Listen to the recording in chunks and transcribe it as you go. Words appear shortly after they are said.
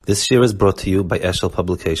This year is brought to you by Eshel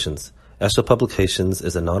Publications. Eshel Publications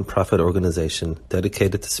is a non-profit organization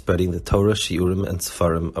dedicated to spreading the Torah, Shiurim, and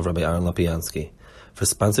Sefarim of Rabbi Aaron Lopiansky. For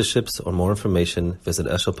sponsorships or more information, visit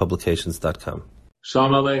eshelpublications.com.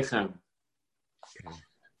 Shalom Aleichem.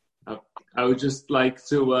 I would just like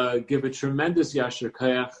to give a tremendous Yasher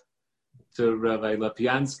Koyach to Rabbi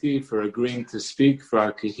Lopiansky for agreeing to speak for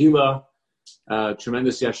our Kehillah.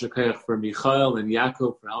 Tremendous Yasher Koyach for Michael and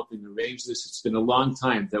Yaakov for helping arrange this. It's been a long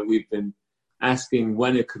time that we've been asking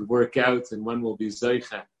when it could work out and when we'll be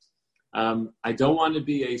Zoicha. I don't want to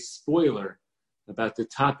be a spoiler about the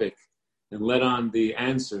topic and let on the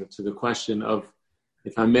answer to the question of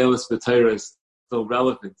if Ameilus B'Torah is still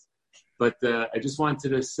relevant. But I just wanted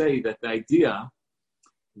to say that the idea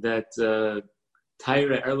that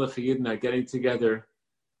Taira Erlich Yidden are getting together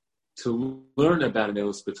to learn about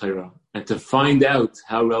Ameilus B'Torah and to find out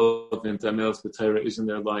how relevant Ameilus B'Torah is in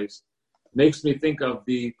their lives makes me think of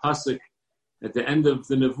the pasuk at the end of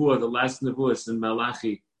the Nevuah, the last Nevuah in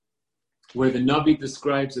Malachi, where the Navi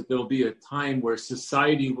describes that there will be a time where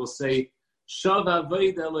society will say, Shav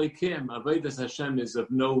Avoid Elokim, Avodas Hashem is of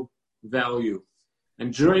no value.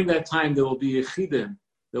 And during that time, there will be Yechidim,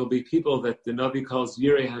 there will be people that the Navi calls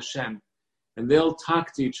Yirei Hashem, and they'll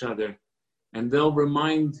talk to each other, and they'll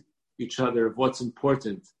remind each other of what's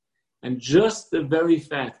important. And just the very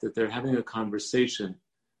fact that they're having a conversation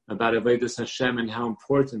about Avodas Hashem and how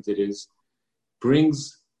important it is,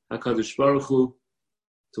 brings HaKadosh Baruch Hu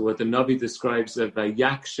to what the Navi describes as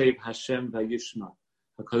Vayakshev Hashem Vayishma.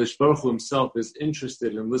 HaKadosh Baruch Hu himself is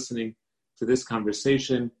interested in listening to this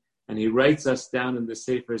conversation, and he writes us down in the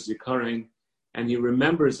Sefer Zikaron, and he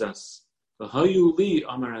remembers us. V'hayu li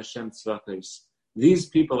Amar Hashem Tzvakos. These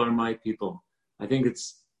people are my people. I think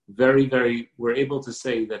it's we're able to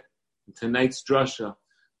say that in tonight's drasha,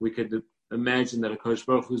 we could imagine that HaKadosh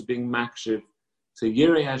Baruch Hu is being makshiv to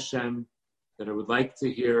Yirei Hashem, that I would like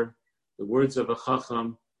to hear the words of a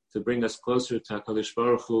Chacham to bring us closer to HaKadosh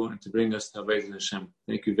Baruch Hu and to bring us to Avodas Hashem.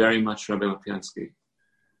 Thank you very much, Rabbi Lopiansky.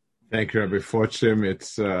 Thank you, Rabbi Fortune.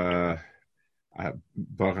 It's Baruch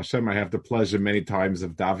Hashem, I have the pleasure many times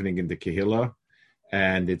of davening in the Kehillah,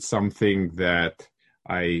 and it's something that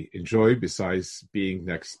I enjoy besides being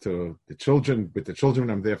next to the children. With the children,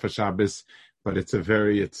 I'm there for Shabbos, but it's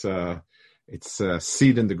a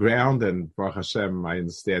seed in the ground, and Baruch Hashem, I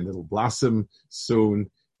understand it'll blossom soon,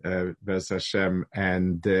 Bez Hashem,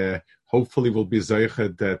 and hopefully we'll be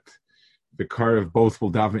zoicha that the car of both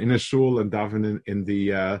will daven in a shul and daven in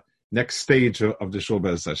the next stage of the shul,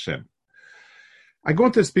 Bez Hashem. I'm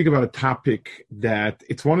going to speak about a topic that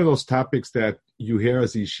it's one of those topics that you hear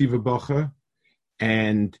as a yeshiva bacha,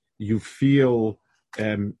 and you feel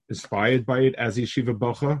inspired by it as a yeshiva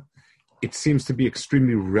bacha. It seems to be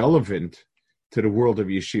extremely relevant to the world of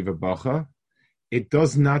yeshiva bacha. It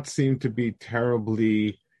does not seem to be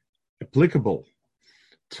terribly applicable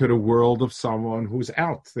to the world of someone who's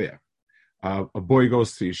out there. A boy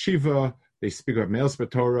goes to yeshiva, they speak about Ameilus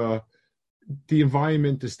B'Torah, the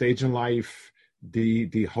environment, the stage in life,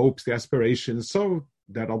 the hopes, the aspirations, so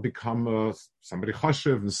that I'll become somebody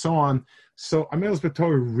chashuv and so on. So Ameilus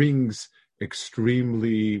B'Torah rings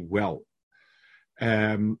extremely well.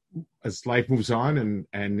 As life moves on,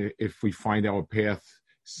 and if we find our path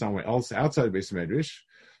somewhere else outside of Beis Medrash,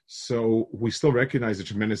 so we still recognize the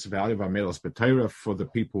tremendous value of Ameilus B'Torah for the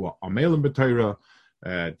people who are Ameilim B'Torah.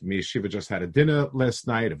 Me Yeshiva just had a dinner last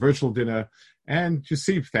night, a virtual dinner, and you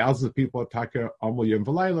see thousands of people at Taka, Amol Yom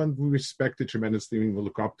V'Layla, and we respect it tremendously, and we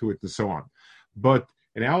look up to it and so on. But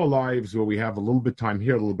in our lives, where we have a little bit of time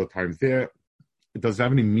here, a little bit of time there, does it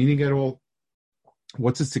have any meaning at all?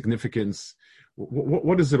 What's its significance?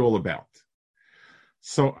 What is it all about?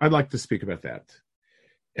 So I'd like to speak about that.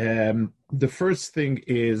 The first thing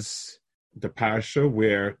is the parasha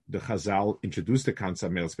where the Chazal introduced the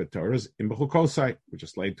concept of Ameilus B'Torah in Bechukosai, we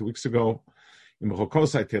just laid 2 weeks ago. In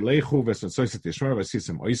Bechukosai telechu v'esonsoisa tishmar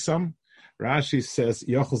v'sisem oisam. Rashi says,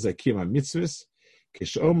 Yochel zakim ha-mitzvahs,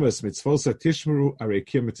 kishomas mitzvosa tishmaru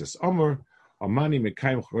areikim mitzvahs omer, amani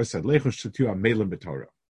mekayim chorosad lechu shtutu Ameilus B'Torah.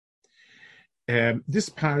 This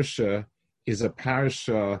parasha is a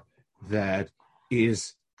parasha that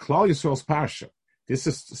is Klal Yisrael's parasha. This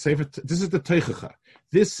is the Teichacha.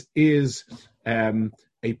 This is a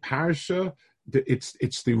parasha.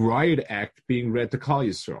 It's the riot act being read to Klal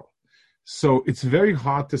Yisrael. So it's very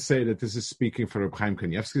hard to say that this is speaking for Reb Chaim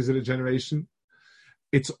Kanievsky's generation.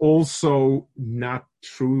 It's also not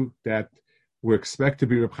true that we're expected to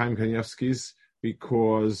be Reb Chaim Kanievsky's,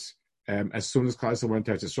 because as soon as Klal Yisrael went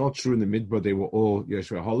to Eretz Yisrael, true in the Midbar they were all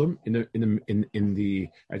Yeshua Holim. In the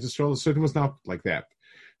Eretz Yisrael, it certainly was not like that.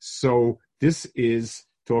 So this is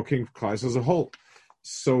talking Klal Yisrael as a whole.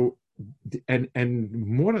 So, and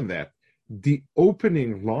more than that, the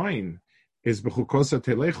opening line is B'chukosa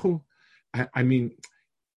Telechu. I mean,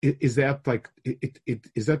 is that like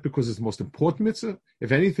is that because it's the most important mitzvah?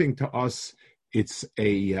 If anything, to us, it's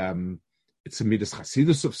a midas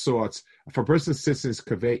chasidus of sorts. If a person sits in his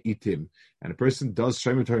kaveh itim and a person does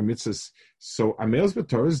Shemot Torah mitzvahs, so Ameilus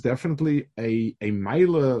B'Torah is definitely a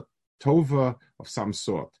maila tova of some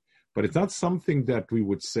sort, but it's not something that we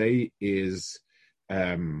would say is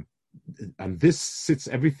and this sits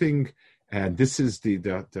everything, and this is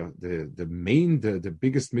the main, the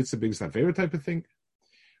biggest mitzvah, biggest avera type of thing.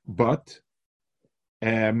 But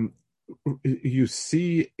you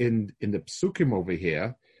see in the psukim over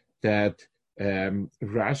here that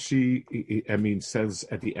Rashi, says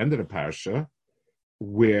at the end of the parasha,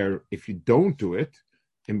 where if you don't do it,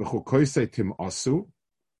 in B'chukoisei tim asu,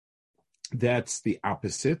 that's the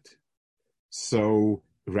opposite. So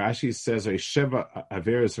Rashi says, Sheva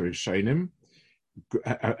averes rishonim,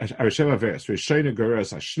 Sheva averes rishonim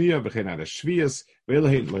goras ashniya v'chein ad shvias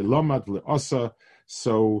v'elehin le'lomad le'osa.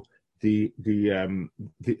 So the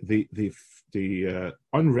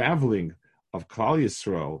unraveling of Klal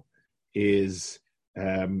Yisrael is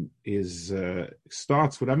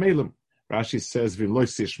starts with Amelim. Rashi says v'loy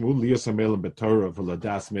sishmu lios Amelim b'Torah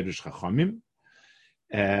v'ladas medrash chachamim.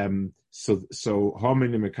 So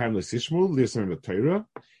harmony mekayim l'sishmu lios Amelim b'Torah,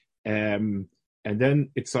 and then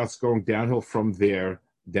it starts going downhill from there,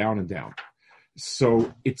 down and down.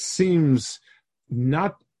 So it seems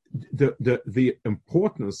not the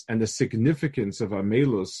importance and the significance of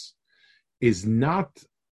Ameilus is not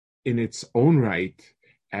in its own right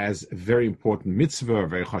as a very important mitzvah,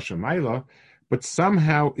 very chashamayla, but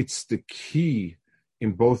somehow it's the key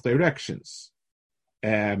in both directions.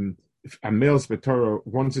 Ameilus B'Torah,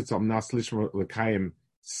 once it's amnas lishma l'kayim,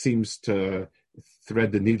 seems to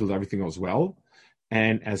thread the needle, everything goes well,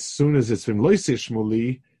 and as soon as it's been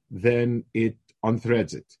loisishmuli, then it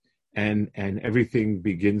unthreads it, and everything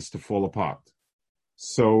begins to fall apart.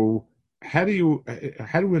 So how do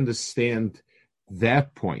we understand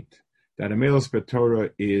that point, that Ameilus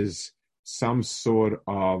B'Torah is some sort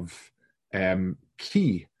of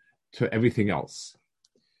key to everything else?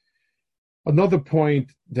 Another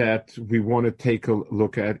point that we want to take a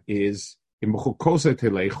look at is in B'chukosa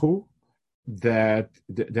Telechu, that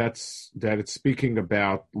it's speaking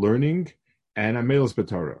about learning and Ameilus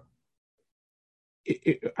B'Torah.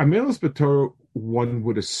 Ameilus B'Torah, one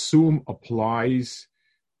would assume, applies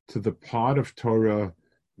to the part of Torah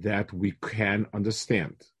that we can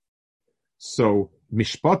understand. So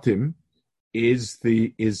Mishpatim is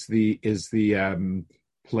the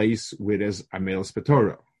place where there's Ameilus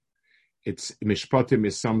B'Torah. It's Mishpatim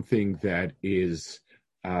is something that is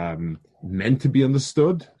meant to be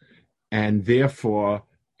understood, and therefore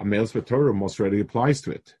Ameilus B'Torah most readily applies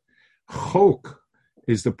to it. Chok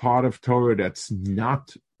is the part of Torah that's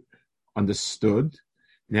not understood.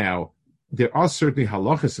 Now, there are certainly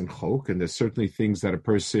halachas in Chok, and there's certainly things that a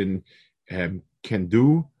person can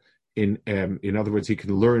do. In other words, he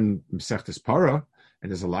can learn Mesechtes Para,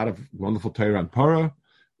 and there's a lot of wonderful Torah on Para,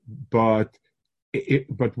 but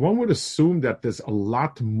one would assume that there's a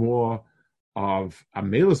lot more of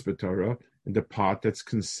Ameilus B'Torah in the part that's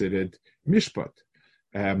considered Mishpat.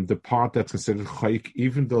 The part that's considered Chayik,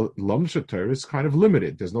 even the Lamsha Torah, is kind of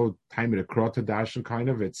limited. There's no time in a Krota Dashan, kind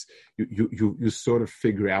of. It's you sort of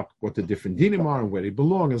figure out what the different dinim are and where they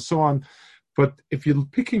belong and so on. But if you're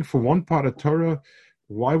picking for one part of Torah,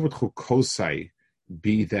 why would Chukosai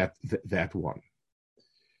be that one?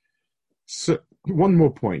 So one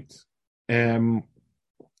more point.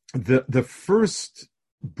 The first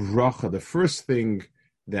bracha, the first thing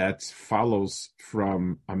that follows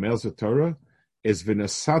from Ameilus B'Torah is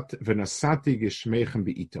v'nasati geshmeichem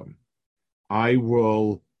be'itom. I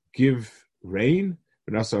will give rain,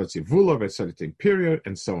 v'nasat zivula, v'etzadik period,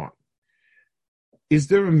 and so on. Is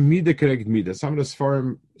there a midah connected midah? Some of the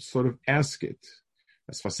Sfarim sort of ask it,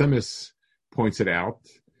 as Fasemis points it out,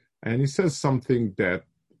 and he says something that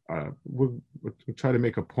we'll try to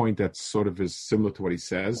make a point that sort of is similar to what he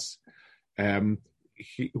says. Why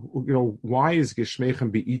is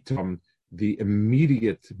Geshmeichem be'itom the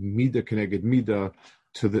immediate midah connected midah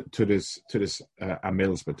to this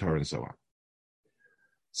Ameilus B'Torah and so on?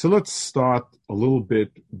 So let's start a little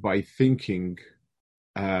bit by thinking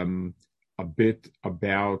a bit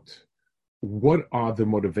about what are the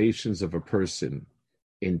motivations of a person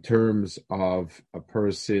in terms of a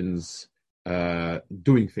person's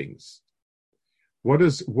doing things. What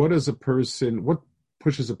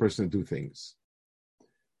pushes a person to do things?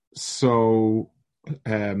 So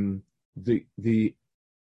the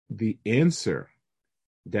answer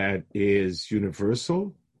that is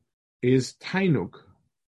universal is tainug,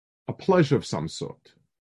 a pleasure of some sort,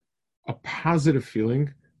 a positive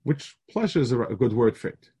feeling, which pleasure is a good word for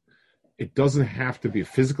it. It doesn't have to be a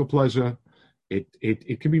physical pleasure.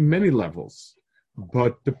 It can be many levels.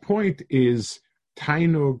 But the point is,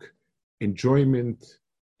 tainug, enjoyment,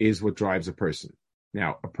 is what drives a person.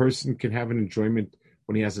 Now, a person can have an enjoyment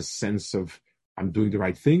when he has a sense of, I'm doing the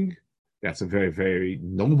right thing. That's a very, very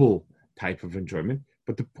noble type of enjoyment.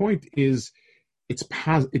 But the point is, it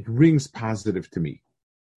rings positive to me.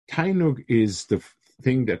 Tainug is the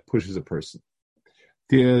thing that pushes a person.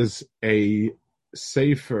 There's a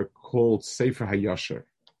sefer called Sefer HaYasher.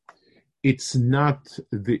 It's not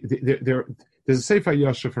there's a Sefer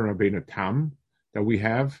HaYasher from Rabbeinu Tam that we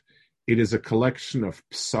have. It is a collection of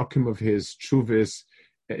psakim of his, tshuvis,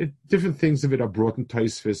 different things of it are brought in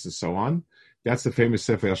Tosfos and so on. That's the famous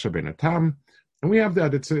Sefer HaYasher Rabbeinu Tam, and we have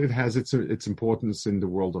that. It has its importance in the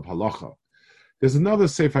world of halacha. There's another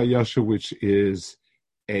Sefer HaYasher which is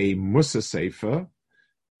a Musa Sefer.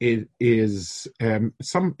 It is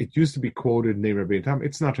it used to be quoted in Rabbeinu Tam.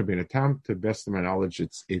 It's not Rabbeinu Tam, to the best of my knowledge.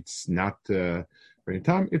 It's not Rabbeinu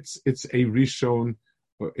Tam. It's a Rishon.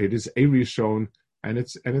 It is a Rishon, and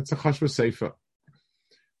it's a Chashva Sefer.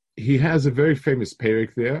 He has a very famous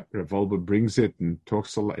perek there. Rav Wolbe brings it and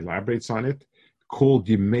elaborates on it, called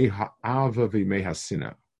Yimei Ha'ava v'Yimei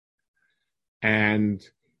Ha'Sina, and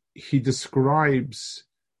he describes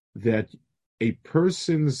that a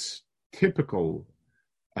person's typical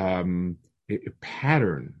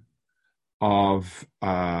pattern of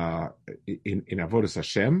in Avodas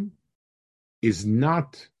Hashem is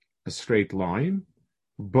not a straight line,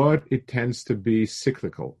 but it tends to be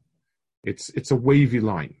cyclical. It's a wavy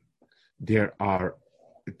line. There are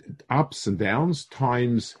ups and downs,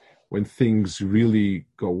 times when things really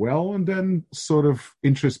go well, and then sort of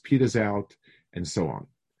interest peters out, and so on.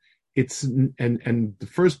 And the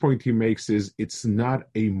first point he makes is it's not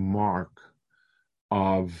a mark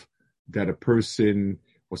of that a person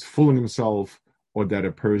was fooling himself, or that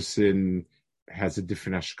a person has a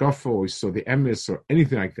different hashkafa, or saw the emes, or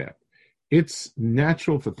anything like that. It's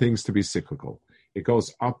natural for things to be cyclical. It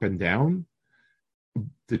goes up and down.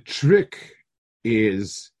 The trick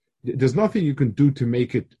is there's nothing you can do to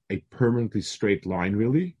make it a permanently straight line,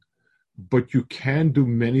 really, but you can do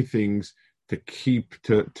many things to keep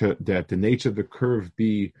to that the nature of the curve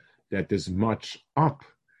be that there's much up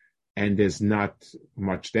and there's not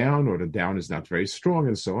much down, or the down is not very strong,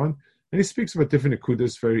 and so on. And he speaks about different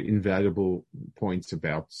akudas, very invaluable points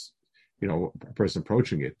about, a person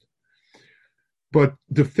approaching it. But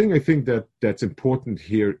the thing I think that's important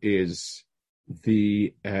here is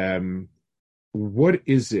the what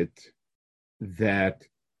is it that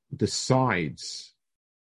decides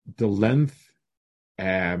the length,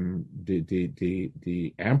 the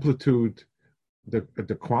amplitude,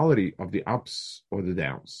 the quality of the ups or the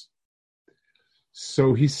downs.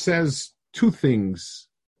 So he says two things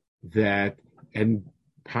that, and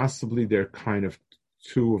possibly they're kind of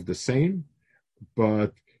two of the same,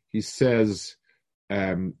 but he says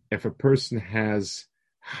if a person has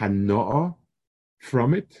hanoah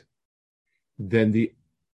from it, then the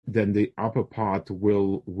upper part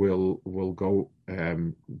will go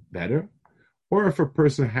better. Or if a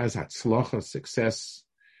person has hatzlacha, success,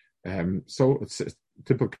 so it's a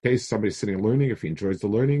typical case, somebody's sitting and learning, if he enjoys the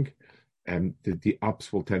learning, the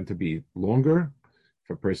ups will tend to be longer.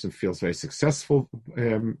 If a person feels very successful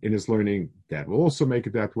in his learning, that will also make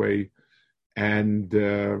it that way, and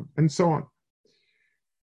so on.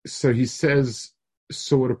 So he says,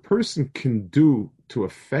 so what a person can do to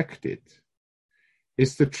affect it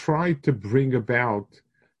is to try to bring about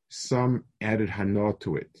some added hana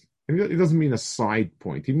to it. And it doesn't mean a side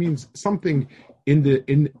point. It means something in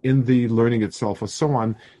the learning itself, or so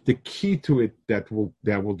on. The key to it that will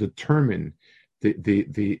determine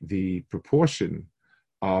the proportion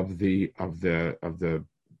of the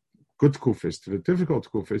good kufis to the difficult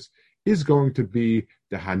kufis is going to be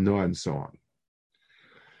the hana and so on.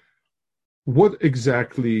 What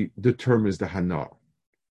exactly determines the hana?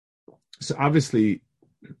 So obviously,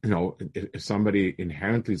 if somebody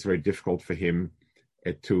inherently is very difficult for him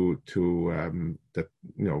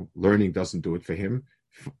learning doesn't do it for him,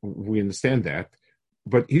 we understand that.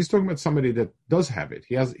 But he's talking about somebody that does have it.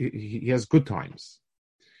 He has good times.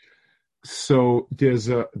 So there's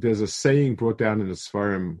a saying brought down in the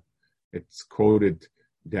Sfarim. It's quoted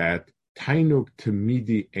that tainug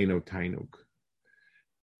temidi eno tainug.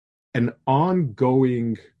 An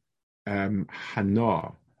ongoing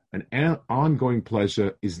hana, an ongoing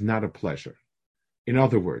pleasure is not a pleasure. In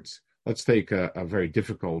other words, let's take a very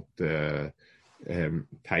difficult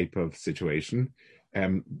type of situation.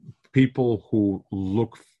 People who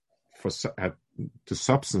look to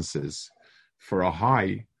substances for a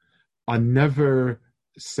high are never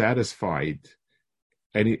satisfied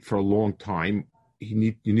for a long time.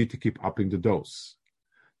 You need to keep upping the dose.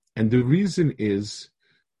 And the reason is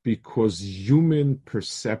because human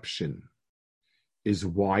perception is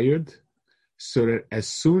wired so that as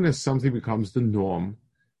soon as something becomes the norm,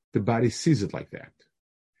 the body sees it like that.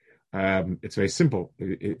 It's very simple.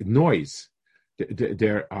 Noise.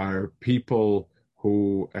 There are people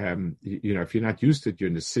who, if you're not used to it, you're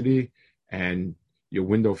in the city and your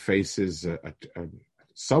window faces a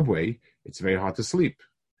subway, it's very hard to sleep.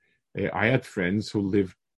 I had friends who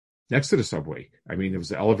lived next to the subway. I mean, there was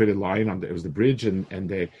the elevated line, it was the bridge, and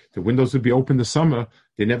the windows would be open in the summer.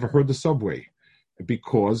 They never heard the subway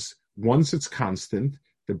because once it's constant,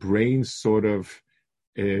 the brain sort of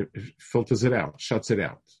filters it out, shuts it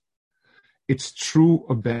out. It's true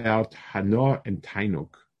about Hana and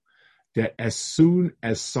Tainuk that as soon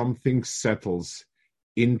as something settles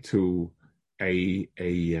into a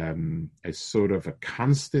sort of a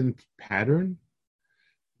constant pattern,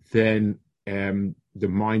 then the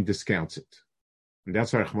mind discounts it. And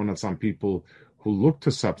that's why some people who look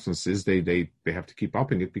to substances, they have to keep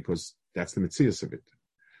upping it because that's the metzius of it.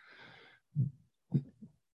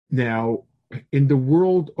 Now, in the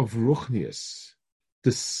world of Ruchnius,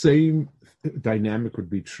 the same dynamic would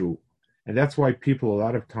be true. And that's why people a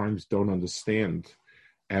lot of times don't understand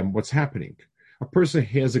what's happening. A person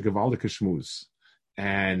has a gewaldige shmuz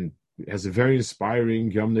and has a very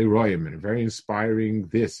inspiring Yom Neroyim and a very inspiring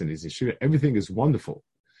this and his yeshiva. Everything is wonderful.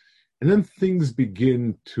 And then things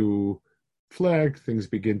begin to flag, things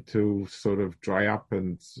begin to sort of dry up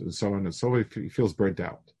and so on and so on. He feels burnt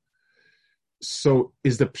out. So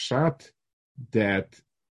is the pshat that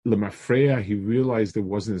Lemafreya, he realized it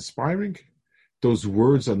wasn't inspiring? Those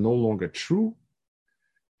words are no longer true?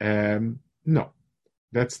 No.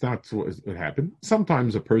 That's not what happened.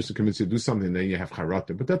 Sometimes a person commits to do something, and then you have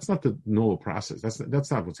charata, but that's not the normal process.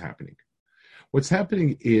 That's not what's happening. What's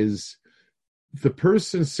happening is the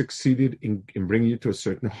person succeeded in bringing you to a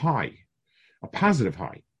certain high, a positive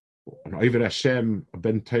high, an Oived Hashem, a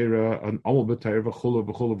Ben Torah, an Amal B'Torah, v'chulu,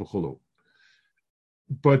 v'chulu, v'chulu.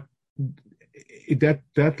 But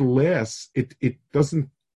that lasts. It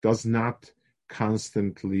does not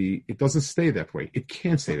constantly. It doesn't stay that way. It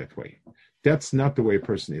can't stay that way. That's not the way a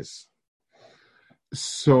person is.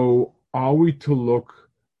 So are we to look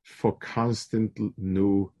for constant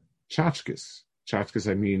new tchotchkes? Tchotchkes,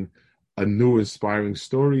 I mean, a new inspiring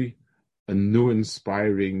story, a new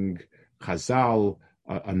inspiring chazal,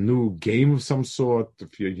 a new game of some sort,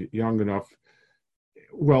 if you're young enough.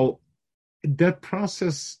 Well, that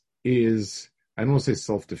process is, I don't want to say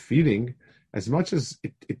self-defeating, as much as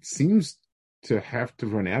it seems to have to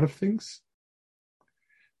run out of things.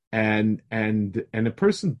 And a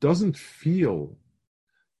person doesn't feel,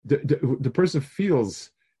 the person feels,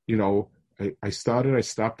 I started, I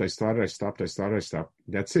stopped, I started, I stopped, I started, I stopped.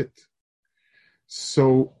 That's it.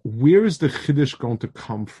 So where is the chiddush going to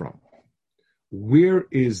come from? Where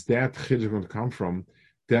is that chiddush going to come from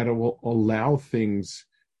that it will allow things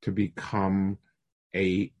to become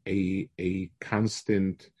a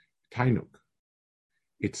constant tainug?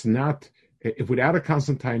 It's not, without a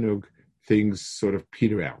constant tainug, things sort of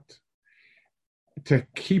peter out. To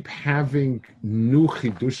keep having new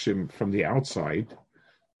chidushim from the outside,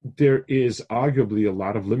 there is arguably a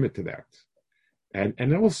lot of limit to that.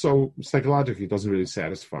 And also, psychologically, it doesn't really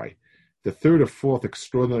satisfy. The third or fourth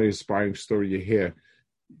extraordinary, inspiring story you hear,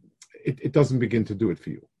 it doesn't begin to do it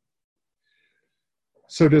for you.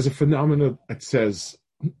 So there's a phenomenon that says,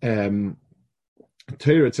 Torah,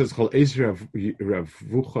 it says, Chol Ezra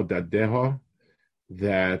Ravucha Dadeha,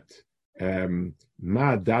 that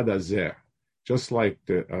Ma Dada Zer, just like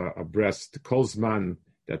a breast, Kolzman,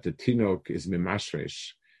 that the tinok is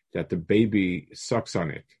mimashresh, that the baby sucks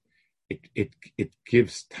on it. It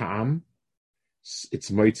gives tam,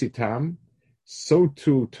 it's moitzi tam, so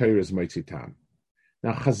too Torah is moitzi tam.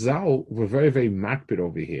 Now Chazal were very, very makbid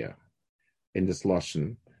over here in this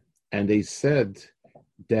lashon, and they said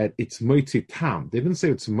that it's moitzi tam. They didn't say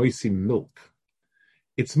it's moitzi milk.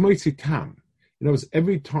 It's moitzi tam.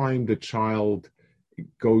 Every time the child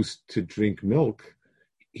goes to drink milk,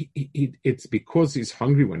 it's because he's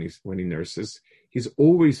hungry when he nurses. He's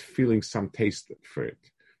always feeling some taste for it.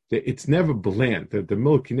 It's never bland. The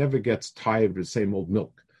milk, he never gets tired of the same old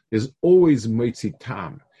milk. There's always moitzi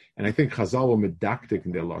tam. And I think Chazal were medaktik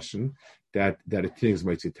in their lashon that it is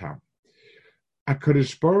moitzi tam.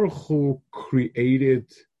 HaKadosh Baruch Hu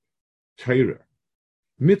created Torah.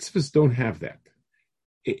 Mitzvahs don't have that.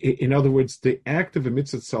 In other words, the act of a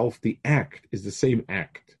mitzvah itself, the act is the same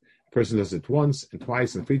act. A person does it once and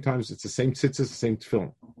twice and 3 times. It's the same tzitzis, the same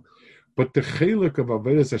tefillin. But the chelik of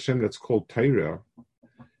Avodas Hashem that's called Torah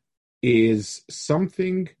is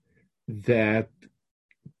something that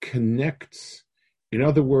connects. In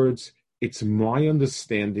other words, it's my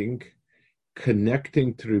understanding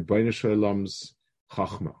connecting to Rebbeinu Shalom's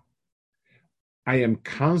Chachma. I am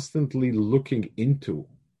constantly looking into,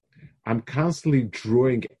 I'm constantly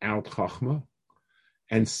drawing out Chachma,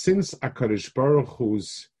 and since HaKadosh Baruch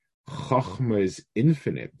Hu's Chachma is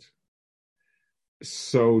infinite,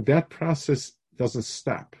 so that process doesn't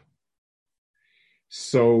stop.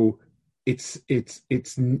 So it's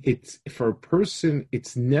for a person,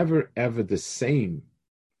 it's never ever the same.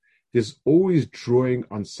 There's always drawing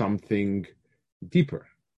on something deeper.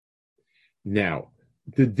 Now,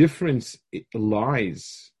 the difference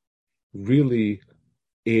lies really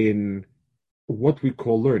in what we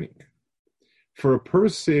call learning. For a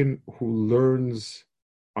person who learns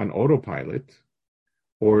on autopilot,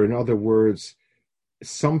 or in other words,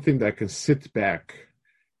 something that can sit back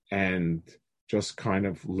and just kind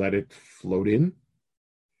of let it float in,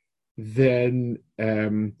 then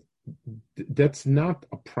that's not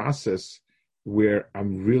a process where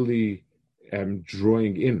I'm really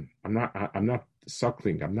drawing in. I'm not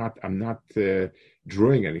suckling. I'm not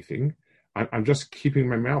drawing anything. I'm just keeping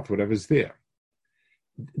my mouth, whatever's there.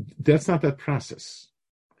 That's not that process.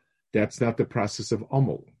 That's not the process of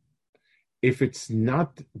Amol. If it's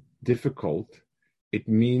not difficult, it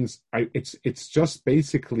means it's just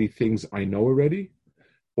basically things I know already,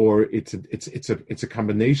 or it's a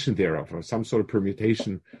combination thereof, or some sort of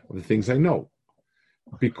permutation of the things I know,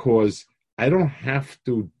 because I don't have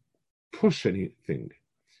to push anything.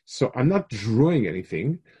 So I'm not drawing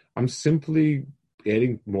anything. I'm simply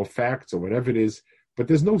adding more facts or whatever it is, but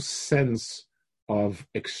there's no sense of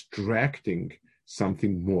extracting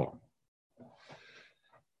something more.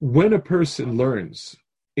 When a person learns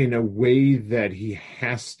in a way that he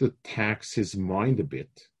has to tax his mind a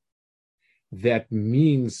bit, that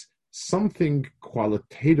means something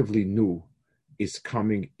qualitatively new is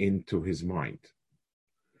coming into his mind.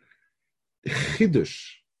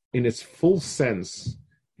 Chiddush, in its full sense,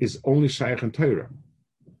 is only shaykh and Torah.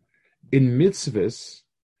 In mitzvahs,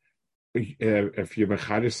 if you're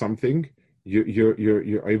mechadish something, you're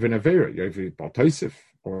even avera, you're even Baal Tosef,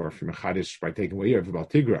 or if you're mechadish by taking away, you're even Baal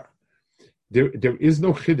Tigra. There is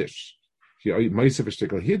no chiddush.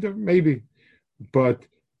 Maybe, but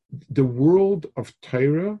the world of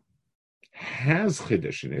Torah has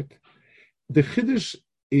chiddush in it. The chiddush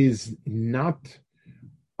is not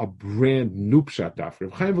a brand new pshat daf.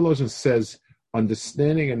 Reb Chaim Volozhin says,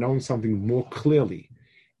 understanding and knowing something more clearly.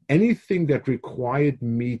 Anything that required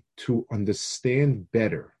me to understand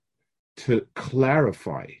better, to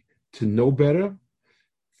clarify, to know better,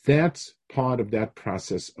 that's part of that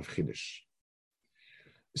process of chiddush.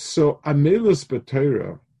 So Ameilus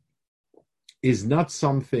b'Torah is not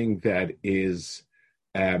something that is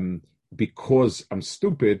because I'm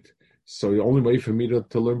stupid, so the only way for me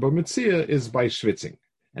to learn by Mitzvah is by schwitzing.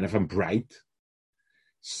 And if I'm bright,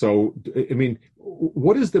 so, I mean,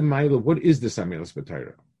 what is the Maila? What is this Ameilus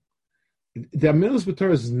b'Torah? The Ameilus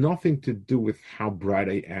b'Torah has nothing to do with how bright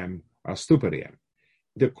I am or how stupid I am.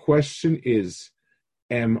 The question is,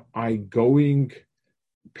 am I going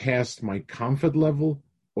past my comfort level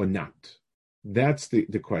or not? That's the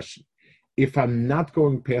question. If I'm not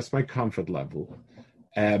going past my comfort level,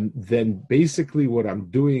 then basically what I'm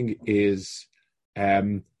doing is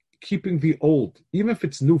keeping the old, even if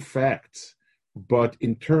it's new facts, but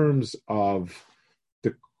in terms of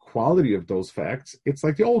the quality of those facts, it's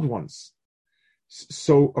like the old ones.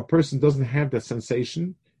 So a person doesn't have that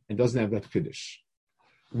sensation and doesn't have that chiddush.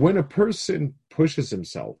 When a person pushes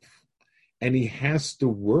himself and he has to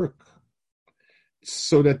work,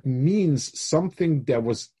 so that means something that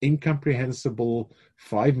was incomprehensible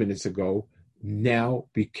 5 minutes ago now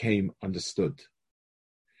became understood.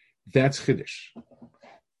 That's chiddush.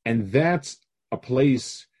 And that's a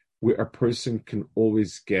place where a person can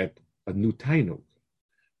always get a new tainug,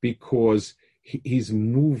 because he's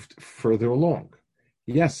moved further along.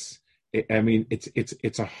 Yes, I mean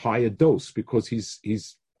it's a higher dose because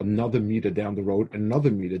he's another meter down the road,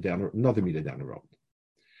 another meter down the road.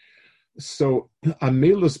 So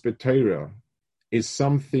Ameilus b'Torah is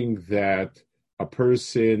something that a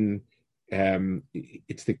person,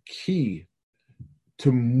 it's the key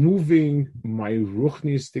to moving my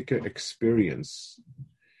ruchnistic experience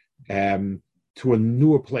to a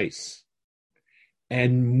newer place.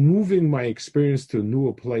 And moving my experience to a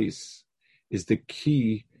newer place is the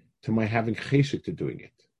key to my having cheshek to doing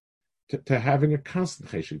it, to having a constant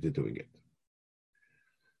cheshik to doing it.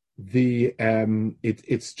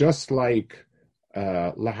 It's just like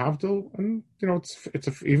lahavdil, and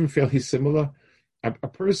it's even fairly similar. A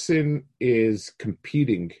person is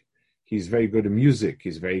competing. He's very good in music.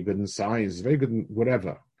 He's very good in science. He's very good in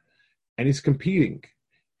whatever, and he's competing.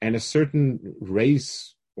 And a certain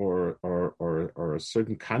race or a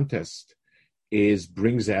certain contest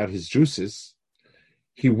brings out his juices.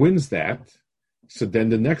 He wins that. So then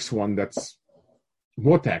the next one that's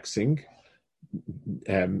more taxing,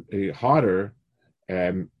 harder,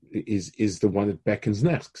 is the one that beckons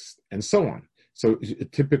next, and so on. So a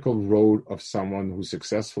typical road of someone who's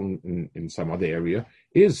successful in some other area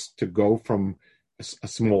is to go from a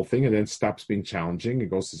small thing and then stops being challenging.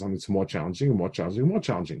 It goes to something that's more challenging and more challenging and more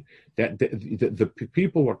challenging. That the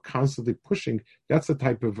people who are constantly pushing, that's the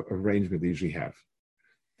type of arrangement they usually have.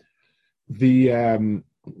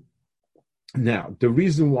 Now, the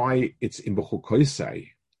reason why it's in Bechukoisai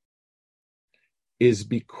is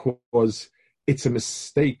because it's a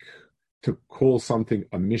mistake to call something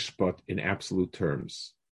a mishpat in absolute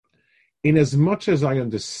terms. In as much as I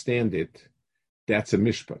understand it, that's a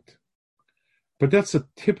mishpat. But that's the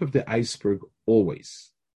tip of the iceberg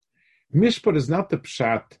always. Mishpat is not the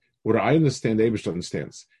pshat what I understand, the Eibush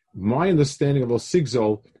understands. My understanding of Lo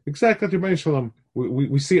Sigzol, exactly like Rebbeinu Shalom,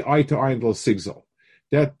 we see eye to eye in Lo Sigzol.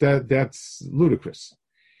 That's ludicrous.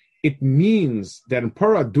 It means that in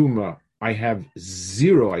Paraduma, I have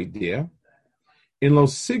zero idea. In Lo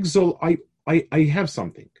Sigzol, I have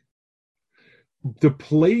something. The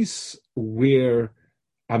place where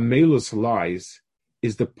Ameilus lies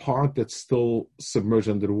is the part that's still submerged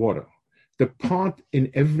under the water. The part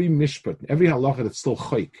in every mishpat, every halacha that's still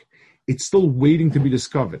chayk, it's still waiting to be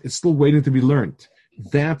discovered. It's still waiting to be learned.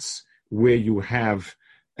 That's where you have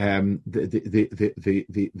the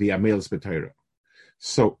Ameilus b'Torah.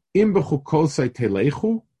 So im b'chukosai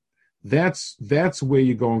telechu, that's where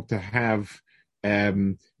you're going to have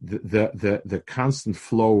the constant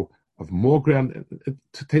flow of more ground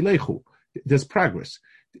to telechu. There's progress.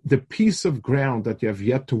 The piece of ground that you have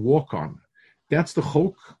yet to walk on, that's the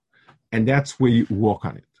chok, and that's where you walk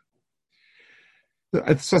on it.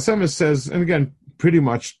 Sasema says, and again, pretty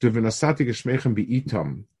much the v'nasati geshmechem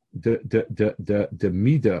be'itam, the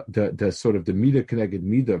midah, the sort of the midah connected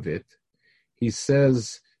midah of it, he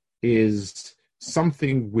says, is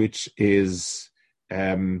something which is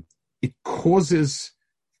it causes,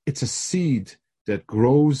 it's a seed that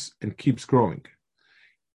grows and keeps growing.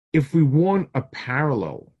 If we want a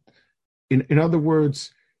parallel, in other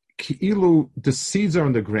words, ki'ilu, the seeds are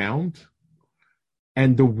on the ground,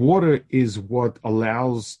 and the water is what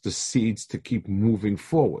allows the seeds to keep moving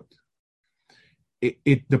forward.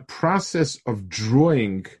 The process of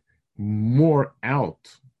drawing more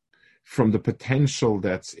out from the potential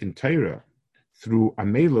that's in Torah through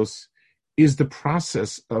Ameilus is the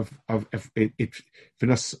process of it.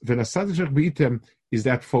 Is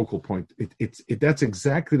that focal point? That's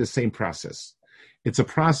exactly the same process. It's a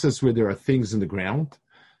process where there are things in the ground,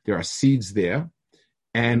 there are seeds there,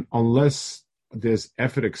 and unless there's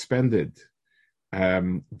effort expended,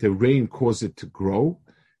 the rain causes it to grow.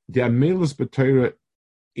 The Ameilus b'Torah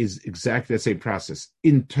is exactly the same process.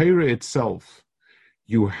 In Torah itself,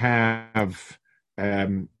 you have a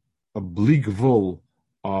bli gvul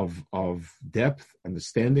of depth,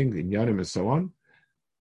 understanding, inyanim, and so on.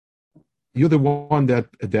 You're the one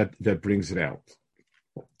that brings it out.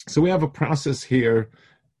 So we have a process here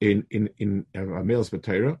in Ameilus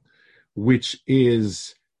b'Torah, which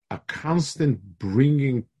is a constant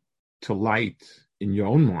bringing to light in your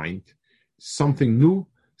own mind something new,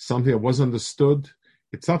 something that was understood.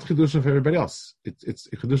 It's not chiddushim for everybody else. It's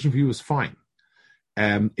chiddushim for you is fine.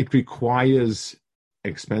 It requires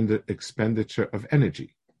expenditure of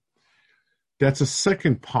energy. That's a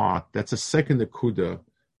second part. That's a second akuda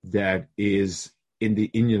that is in the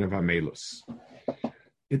inyan of Ameilus.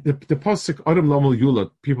 The pasuk Adam Lomal Yula,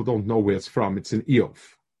 people don't know where it's from. It's in Eov,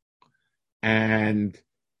 and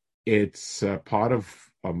it's part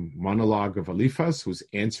of a monologue of Eliphaz who's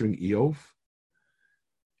answering Eov,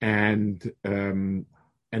 and the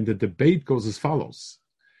debate goes as follows.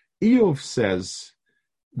 Eov says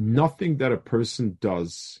nothing that a person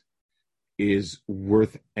does is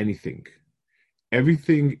worth anything.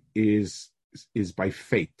 Everything is by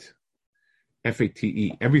fate,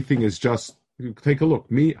 F-A-T-E. Everything is just, you take a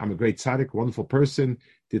look. Me, I'm a great tzaddik, wonderful person,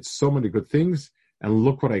 did so many good things, and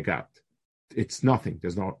look what I got. It's nothing.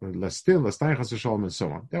 There's no less time, and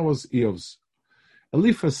so on. That was Eov's.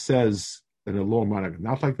 Eliphaz says in a long manner,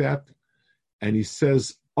 not like that, and he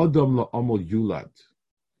says, Adam la'amol yulad.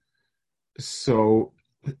 So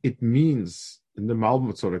it means and the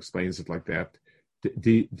Malbim sort of explains it like that.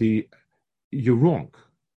 You're wrong.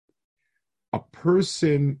 A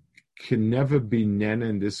person can never be nana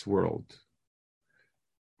in this world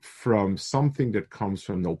from something that comes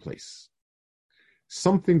from no place.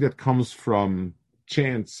 Something that comes from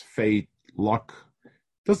chance, fate, luck,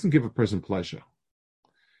 doesn't give a person pleasure.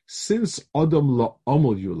 Since Adam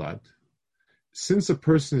la'amol yulad, since a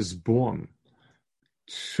person is born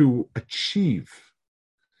to achieve,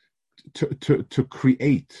 to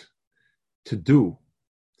create, to do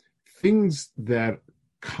things that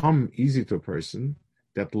come easy to a person,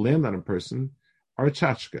 that land on a person, are a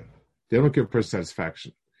tchotchke. They don't give a person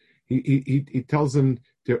satisfaction. He tells them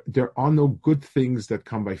there are no good things that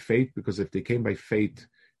come by fate, because if they came by fate,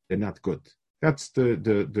 they're not good. That's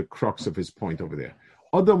the crux of his point over there.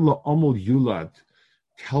 Adam la'amol yulad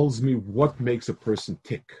tells me what makes a person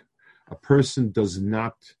tick. A person does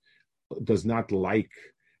not like.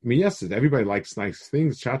 I mean, yes, everybody likes nice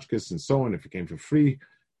things, tchotchkes and so on, if it came for free,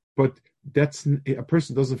 but a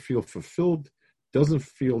person doesn't feel fulfilled, doesn't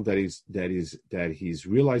feel that he's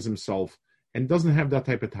realized himself, and doesn't have that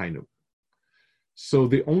type of tainug. So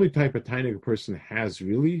the only type of tainug a person has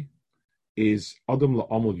really is Adam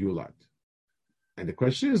la'amol yulad. And the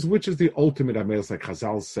question is, which is the ultimate Ameilus? Like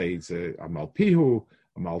Chazal say, it's Amal Pihu,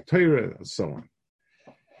 Amal Torah, and so on.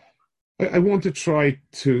 I want to try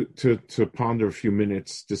to ponder a few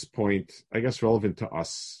minutes this point, I guess relevant to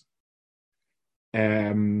us.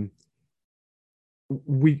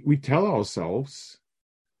 We tell ourselves,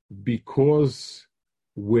 because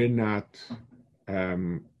we're not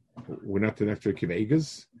the Nectar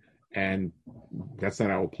Kivegas, and that's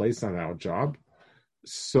not our place, not our job.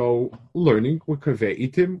 So learning, we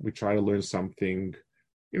kaveitim, we try to learn something,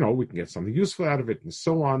 we can get something useful out of it, and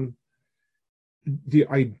so on. The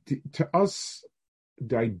idea, to us,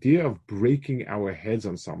 the idea of breaking our heads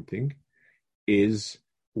on something is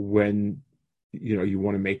when you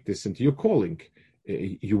want to make this into your calling.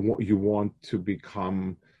 You want to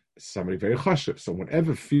become somebody very chashuv. So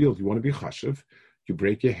whatever field you want to be chashuv, you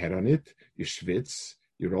break your head on it, you schwitz,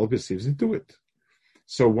 you roll up your sleeves and do it.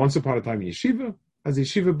 So once upon a time in yeshiva, as a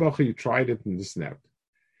yeshiva bacher, you tried it and this and that.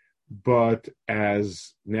 But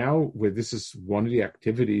as now, where this is one of the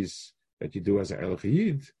activities that you do as a Erlich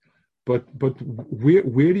Yid, but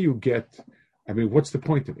where do you get? I mean, what's the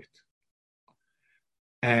point of it?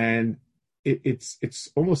 And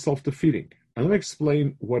it's almost self-defeating. And let me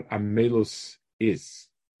explain what Ameilus is.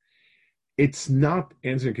 It's not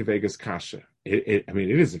answering Kivega's kasha. It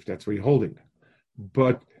is if that's what you're holding.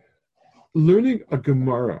 But learning a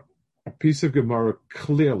Gemara, a piece of Gemara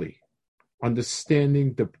clearly,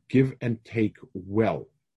 understanding the give and take well,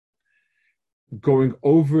 going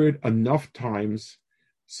over it enough times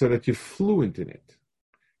so that you're fluent in it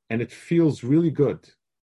and it feels really good.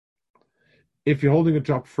 If you're holding a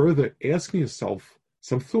job further, asking yourself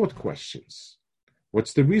some thought questions.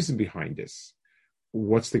 What's the reason behind this?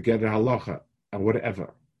 What's the Geder Halacha? And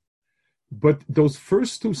whatever. But those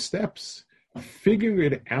first two steps,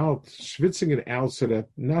 figuring it out, schwitzing it out so that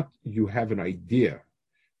not you have an idea,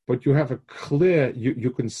 but you have a clear,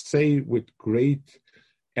 you can say with great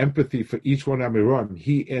empathy for each one Amiram.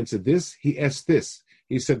 He answered this, he asked this.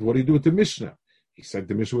 He said, what do you do with the Mishnah? He said,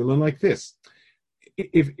 the Mishnah will learn like this.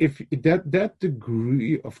 If that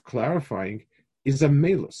degree of clarifying is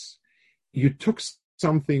Ameilus. You took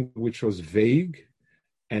something which was vague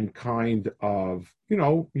and kind of,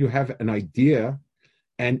 you have an idea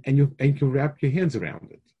and you can wrap your hands around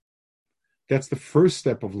it. That's the first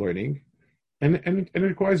step of learning. And it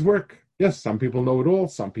requires work. Yes, some people know it all.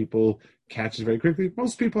 Some people catch it very quickly.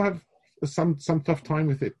 Most people have some tough time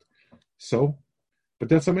with it. So, but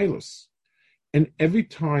that's Ameilus. And every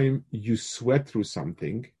time you sweat through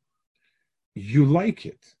something, you like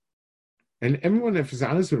it. And everyone, if is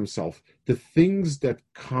honest with himself, the things that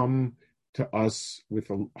come to us with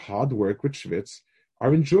a hard work, with schwitz,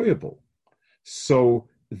 are enjoyable. So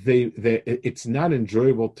it's not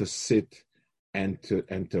enjoyable to sit and to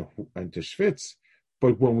schwitz,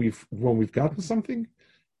 but when we've gotten something,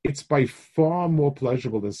 it's by far more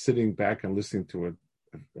pleasurable than sitting back and listening to an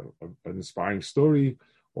inspiring story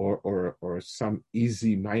or some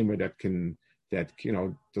easy mimer that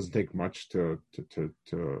doesn't take much to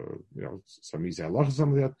some easy halach or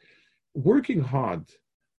something like that. Working hard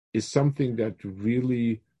is something that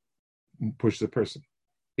really pushes a person.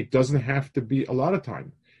 It doesn't have to be a lot of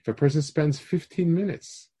time. If a person spends 15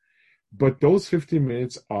 minutes, but those 15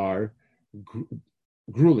 minutes are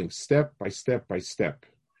grueling, step by step by step,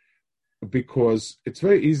 because it's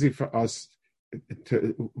very easy for us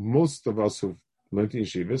most of us who've learned in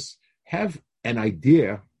yeshivas have an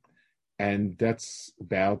idea, and that's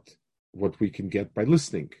about what we can get by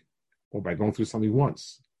listening or by going through something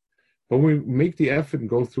once. But when we make the effort and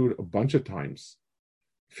go through it a bunch of times,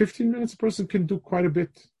 15 minutes a person can do quite a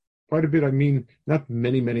bit. Quite a bit, I mean, not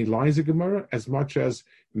many lines of Gemara, as much as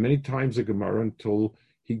many times a Gemara until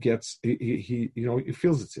he feels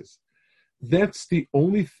it's his. That's the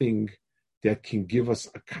only thing that can give us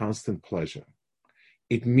a constant pleasure.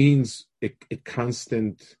 It means a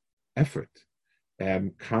constant effort,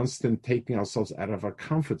 constant taking ourselves out of our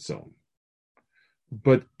comfort zone.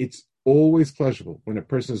 But it's always pleasurable when a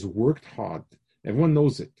person has worked hard. Everyone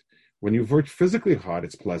knows it. When you've worked physically hard,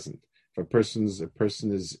 it's pleasant. If a person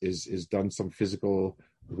is done some physical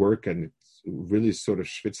work and it's really sort of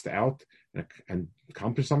schwitzed out and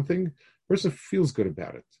accomplished something, the person feels good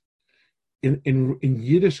about it. In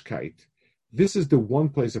Yiddishkeit, this is the one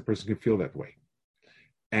place a person can feel that way.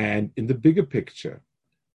 And in the bigger picture,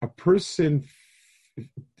 a person,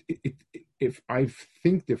 if I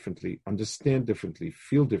think differently, understand differently,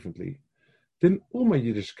 feel differently, then all my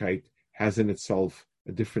Yiddishkeit has in itself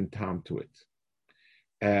a different time to it.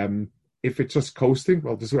 If it's just coasting,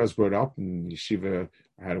 well, this is where I was brought up in yeshiva.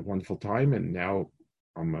 I had a wonderful time, and now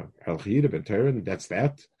I'm a Helchid, a B'Torah, and that's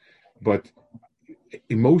that. But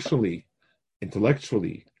emotionally,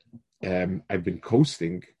 intellectually, I've been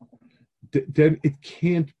coasting. Then it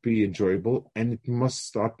can't be enjoyable, and it must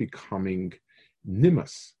start becoming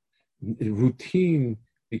nimas. Routine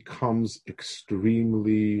becomes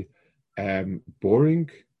extremely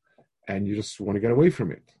boring, and you just want to get away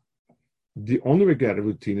from it. The only way to get a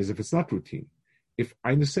routine is if it's not routine. If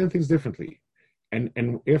I understand things differently, and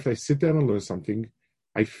if I sit down and learn something,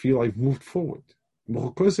 I feel I've moved forward.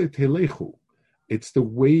 It's the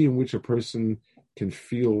way in which a person can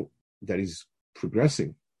feel that he's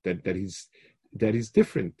progressing, that he's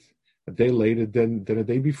different a day later than a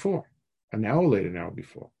day before, an hour later, an hour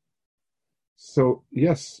before. So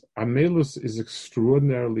yes, Ameilus is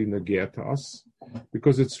extraordinarily negea to us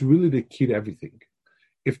because it's really the key to everything.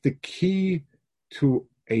 If the key to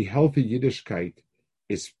a healthy Yiddishkeit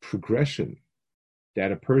is progression,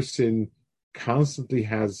 that a person constantly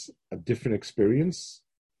has a different experience,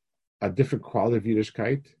 a different quality of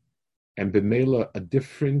Yiddishkeit, and b'meila a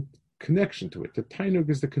different connection to it. The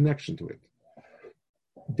tainug is the connection to it.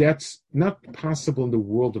 That's not possible in the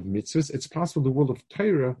world of mitzvahs. It's possible in the world of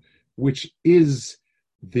Torah, which is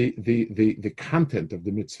the content of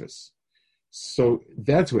the mitzvahs. So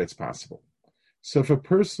that's where it's possible. So if a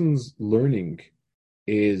person's learning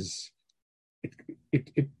it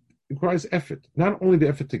requires effort. Not only the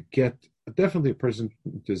effort to get, definitely a person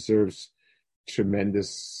deserves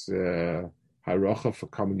tremendous haracha for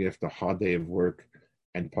coming after a hard day of work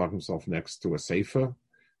and park himself next to a sefer.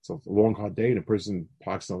 So a long hard day and a person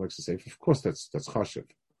parks himself next to a sefer. Of course, that's chashuv.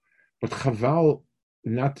 But chaval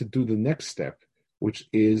not to do the next step, which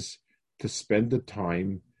is to spend the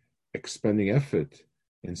time expending effort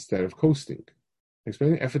instead of coasting.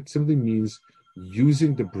 Expending effort simply means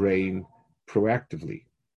using the brain proactively.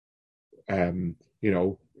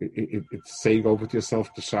 It's saying over to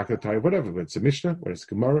yourself the shakatai, whatever, whether it's a Mishnah, whether it's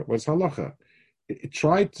Gemara, whether it's Halacha.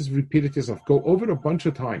 Try to repeat it yourself. Go over it a bunch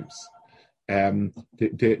of times. You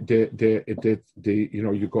read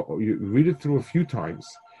it through a few times,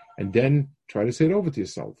 and then try to say it over to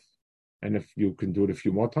yourself. And if you can do it a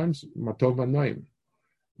few more times, matov v'naim.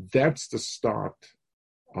 That's the start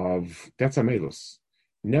that's Ameilus.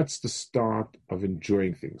 And that's the start of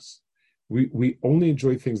enjoying things. We only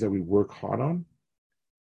enjoy things that we work hard on.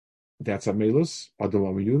 That's Ameilus, Adam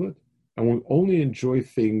Amayulad. And we only enjoy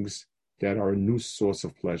things that are a new source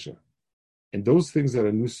of pleasure. And those things that are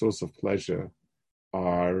a new source of pleasure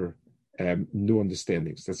are new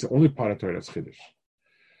understandings. That's the only part of Torah that's Chiddush.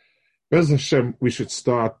 Bez Hashem, we should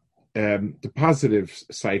start the positive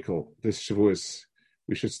cycle, this Shavuos.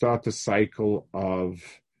 We should start the cycle of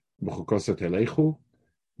Mechukosat Elechu,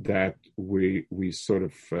 that we sort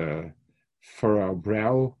of furrow our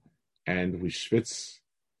brow and we schwitz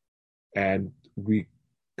and we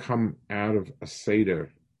come out of a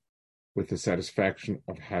Seder with the satisfaction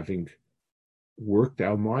of having worked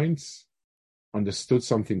our minds, understood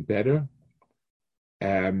something better.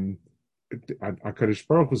 HaKadosh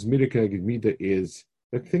Baruch Hu's midah is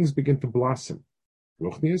that things begin to blossom.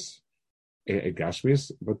 Ruchnius,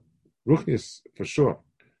 Gashmius, but Ruchnius for sure.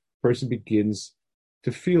 Person begins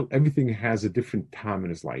to feel everything has a different time in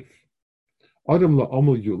his life. Adam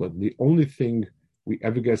la'omel yulad, the only thing we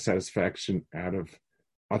ever get satisfaction out of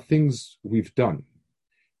are things we've done.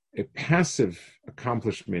 Passive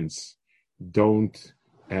accomplishments don't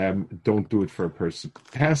do it for a person.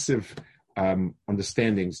 Passive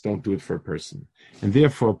understandings don't do it for a person. And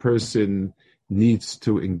therefore a person needs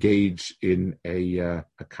to engage in a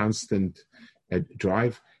constant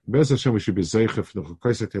drive. Be'ez Hashem, we should be zeicher from the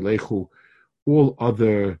Chokosei Telechu, all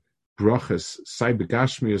other brachas, sai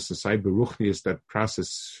begashmius and sai beruchnius, that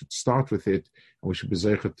process should start with it, and we should be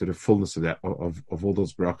zeicher to the fullness of that, of all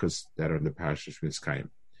those brachas that are in the parasha Shmiras Kayim.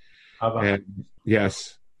 And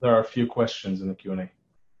yes, there are a few questions in the Q&A.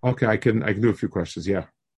 Okay, I can do a few questions. Yeah.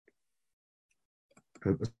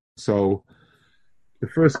 So the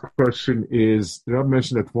first question is: the Rabbi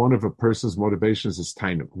mentioned that one of a person's motivations is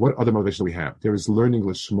tainug. What other motivation do we have? There is learning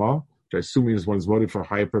lishma, which I assume means one is motivated for a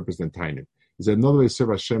higher purpose than tainug. Is there another way to serve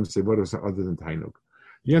Hashem, say what is other than tainug?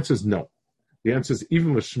 The answer is no. The answer is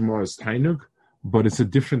even lishma is tainug, but it's a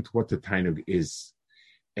different what the tainug is.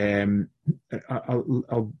 I'll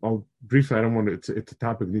briefly. I don't want to. It's a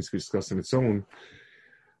topic that needs to be discussed on its own.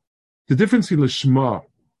 The difference in lishma,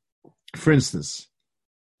 for instance,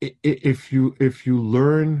 if you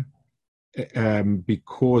learn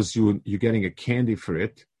because you're getting a candy for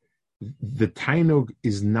it, the tainug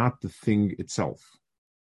is not the thing itself.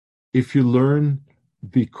 If you learn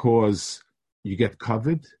because you get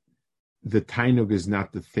covered, the tainug is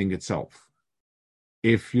not the thing itself.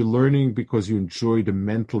 If you're learning because you enjoy the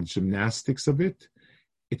mental gymnastics of it,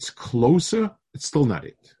 it's closer, it's still not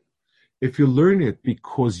it. If you learn it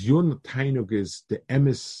because your tainug is the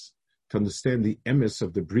emes, to understand the emes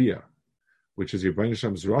of the bria, which is your Rebbeinu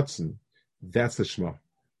Shalom's ratzon, that's the shema.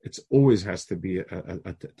 It always has to be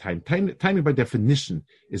a time. Tainug by definition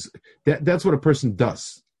is that's what a person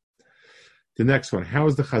does. The next one: how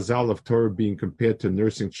is the chazal of Torah being compared to a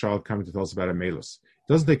nursing child coming to tell us about Ameilus?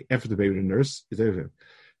 It doesn't take effort to be able to nurse.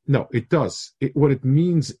 No, it does. What it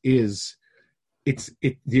means is,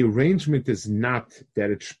 the arrangement is not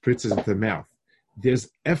that it spritzes into the mouth. There's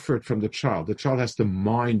effort from the child. The child has to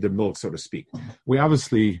mind the milk, so to speak. We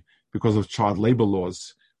obviously, because of child labor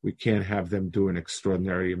laws, we can't have them do an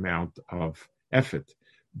extraordinary amount of effort.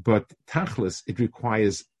 But tachlis, it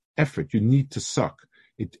requires effort. You need to suck.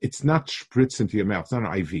 It's not spritz into your mouth. It's not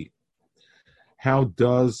an IV. How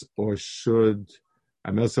does or should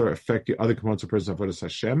Ameilus affect the other components of a person's avodas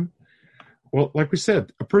Hashem? Well, like we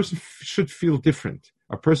said, a person should feel different.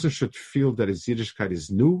 A person should feel that his Yiddishkeit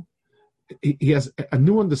is new. He has a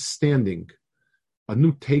new understanding, a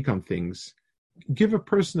new take on things. Give a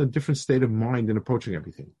person a different state of mind in approaching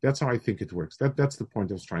everything. That's how I think it works. That's the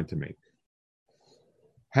point I was trying to make.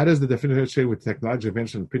 How does the definition change with technology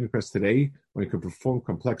invention and printing press today when you can perform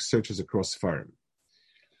complex searches across Sfarim?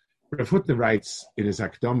 Rav Hutner writes in his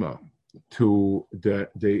Akdama to the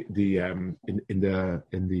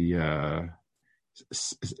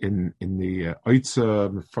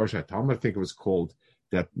Oitza Mefarshat Talmud, I think it was called,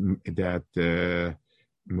 that Mechon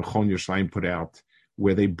Yerushalayim put out,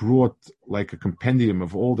 where they brought like a compendium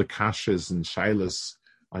of all the kashas and shilas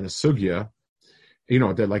on a sugya. You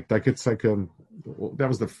know, they're like it's like that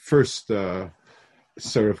was the first. So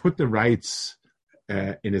Rav Hutner writes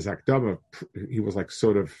in his Akdama, he was like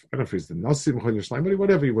sort of, I don't know if he's the Nasi Mechon Yerushalayim, but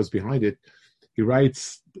whatever he was behind it. He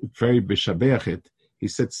writes very bishabeach. He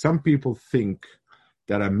said some people think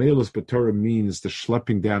that Ameilus B'Torah means the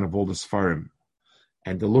schlepping down of all the Sfarim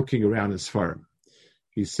and the looking around in Sfarim.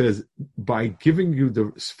 He says, by giving you the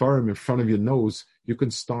Sfarim in front of your nose, you can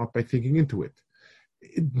start by thinking into it.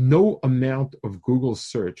 No amount of Google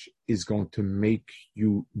search is going to make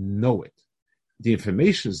you know it. The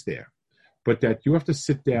information is there, but that you have to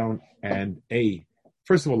sit down and,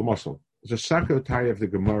 first of all, the mashal, the Shakotari of the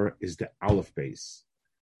Gemara is the Aleph base.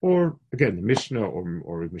 Or, again, the Mishnah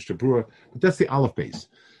or Mishnah Brura, but that's the Aleph base.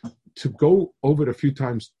 To go over it a few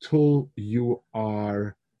times till you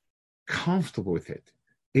are comfortable with it.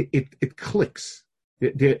 It clicks.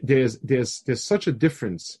 There's such a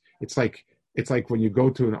difference. It's like when you go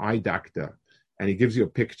to an eye doctor and he gives you a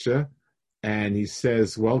picture and he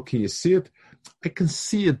says, well, can you see it? I can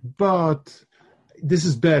see it, but this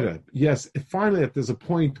is better. Yes. And finally, there's a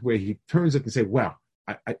point where he turns it and says, wow,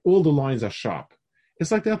 all the lines are sharp.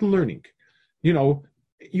 It's like that in learning. You know,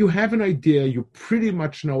 you have an idea, you pretty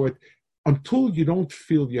much know it until you don't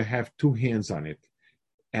feel you have two hands on it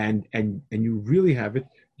and you really have it.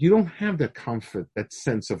 You don't have that comfort, that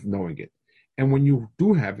sense of knowing it. And when you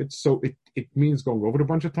do have it, so it means going over it a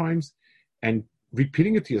bunch of times and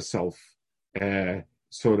repeating it to yourself,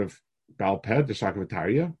 sort of Balped, the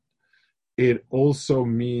Shakavatariya. It also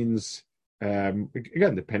means,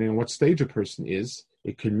 again, depending on what stage a person is,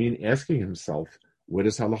 it can mean asking himself, where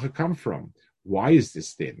does halacha come from? Why is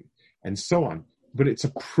this thing? And so on. But it's a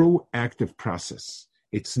proactive process.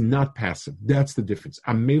 It's not passive. That's the difference.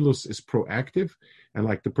 Ameilus is proactive. And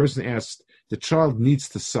like the person asked, the child needs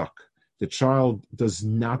to suck. The child does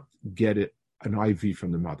not get an IV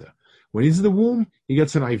from the mother. When he's in the womb, he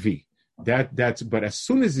gets an IV. But as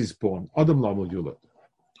soon as he's born, Adam Lamul Yulad.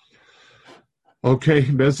 Okay,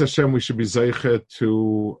 Bez Hashem, we should be zeicha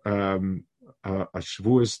to a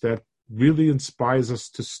Shavuos that really inspires us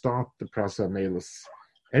to start the process of Ameilus.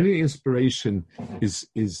 Any inspiration is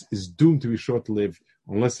doomed to be short-lived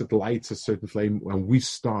unless it lights a certain flame when we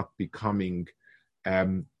start becoming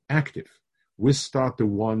active. We start the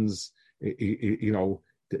ones, we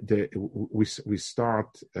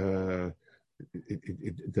start the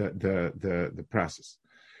process.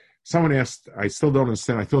 Someone asked, I still don't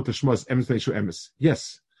understand. I thought the Shema is emes neishu emes.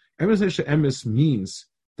 Yes, emes neishu emes means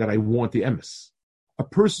that I want the emes. A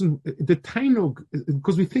person, the tainug,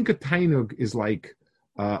 because we think a tainug is like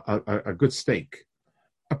a good steak.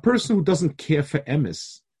 A person who doesn't care for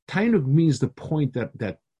emes, tainug means the point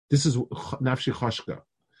that this is nafshi chashka.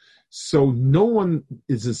 So no one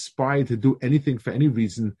is inspired to do anything for any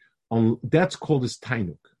reason. That's called as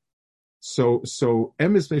tainug. So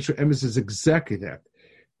emes neishu emes is exactly that.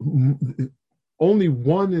 Only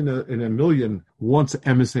one in a million wants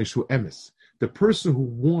emes neishu emes. The person who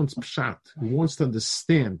wants pshat, who wants to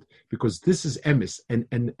understand, because this is emes,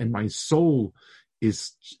 and my soul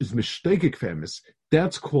is mishtekik for emes.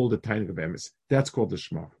 That's called the tainug of emes. That's called the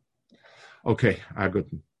Shema. Okay, good.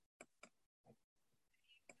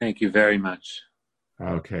 Thank you very much.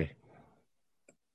 Okay.